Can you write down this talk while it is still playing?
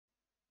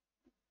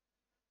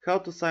How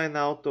to sign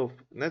out of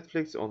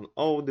Netflix on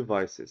all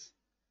devices.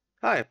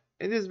 Hi,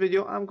 in this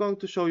video I'm going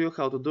to show you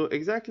how to do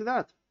exactly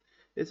that.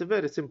 It's a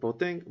very simple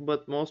thing,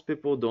 but most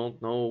people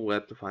don't know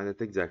where to find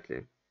it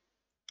exactly.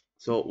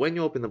 So when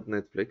you open up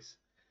Netflix,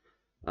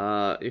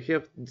 you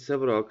have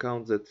several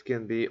accounts that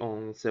can be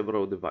on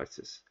several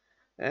devices.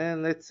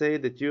 And let's say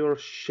that you're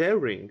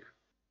sharing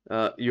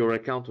your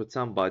account with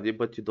somebody,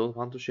 but you don't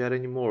want to share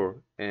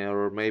anymore.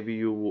 Or maybe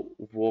you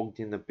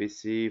logged in a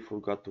PC,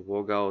 forgot to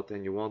log out,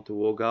 and you want to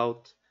log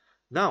out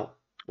now.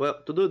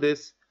 Well, to do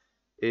this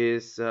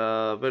is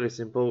very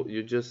simple.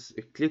 You just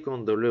click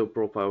on the little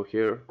profile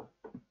here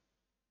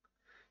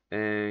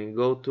and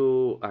go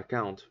to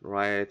account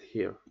right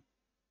here.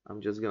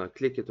 I'm just gonna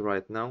click it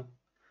right now.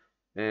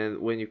 And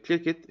when you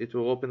click it, it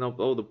will open up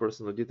all the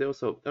personal details.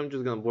 So I'm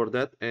just gonna board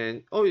that,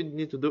 and all you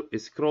need to do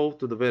is scroll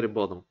to the very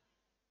bottom.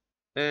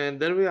 And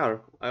there we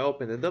are. I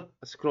open it up,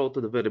 scroll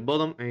to the very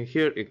bottom, and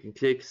here you can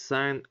click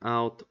sign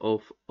out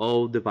of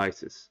all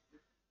devices.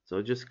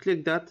 So just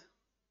click that,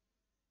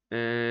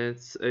 and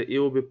it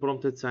will be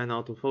prompted sign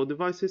out of all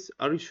devices.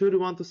 Are you sure you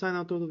want to sign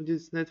out of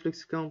this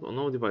Netflix account on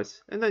all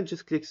devices? And then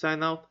just click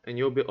sign out, and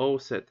you'll be all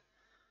set.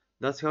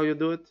 That's how you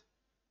do it.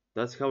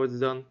 That's how it's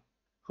done.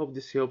 Hope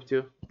this helped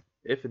you.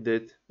 If it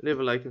did, leave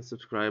a like and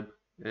subscribe,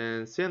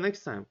 and see you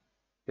next time.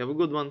 Have a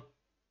good one.